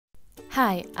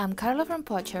Hi, I'm Carla from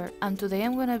POCHAR, and today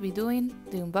I'm gonna be doing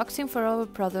the unboxing for our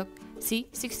product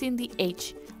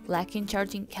C16D-H lacking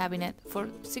charging cabinet for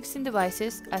 16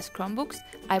 devices as Chromebooks,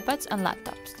 iPads and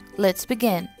laptops. Let's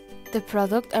begin! The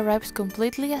product arrives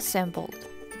completely assembled.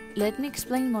 Let me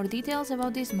explain more details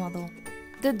about this model.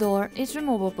 The door is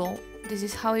removable. This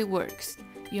is how it works.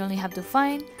 You only have to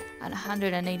find a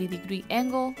 180-degree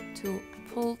angle to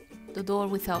pull the door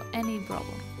without any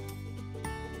problem.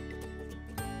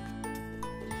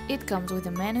 It comes with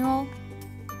a manual,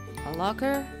 a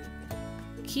locker,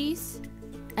 keys,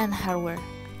 and hardware.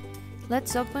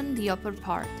 Let's open the upper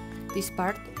part. This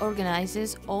part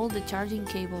organizes all the charging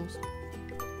cables.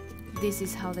 This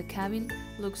is how the cabin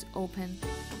looks open.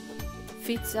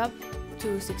 Fits up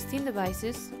to 16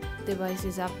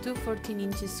 devices up to 14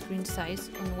 inches screen size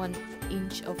on 1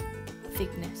 inch of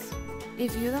thickness.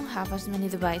 If you don't have as many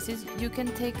devices, you can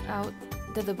take out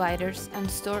the dividers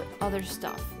and store other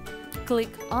stuff. Click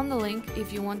on the link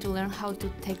if you want to learn how to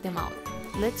take them out.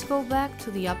 Let's go back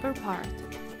to the upper part.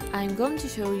 I'm going to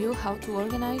show you how to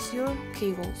organize your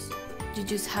cables. You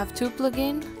just have to plug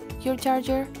in your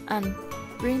charger and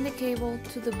bring the cable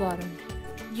to the bottom.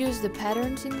 Use the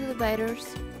patterns in the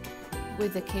dividers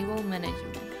with the cable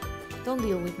management. Don't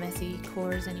deal with messy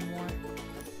cords anymore.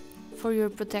 For your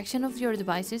protection of your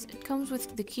devices, it comes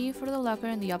with the key for the locker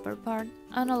in the upper part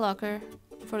and a locker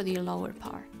for the lower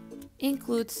part.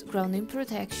 Includes grounding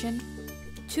protection,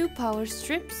 2 power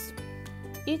strips.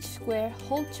 Each square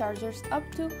holds chargers up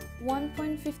to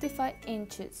 1.55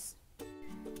 inches.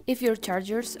 If your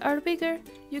chargers are bigger,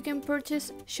 you can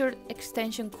purchase short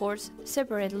extension cords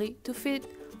separately to fit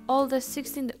all the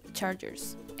 16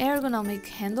 chargers. Ergonomic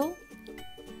handle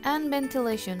and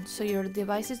ventilation so your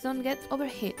devices don't get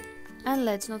overheat. And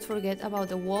let's not forget about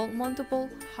the wall-mountable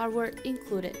hardware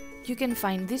included. You can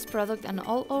find this product and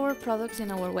all our products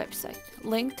in our website,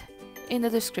 linked in the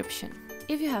description.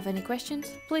 If you have any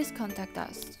questions, please contact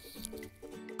us.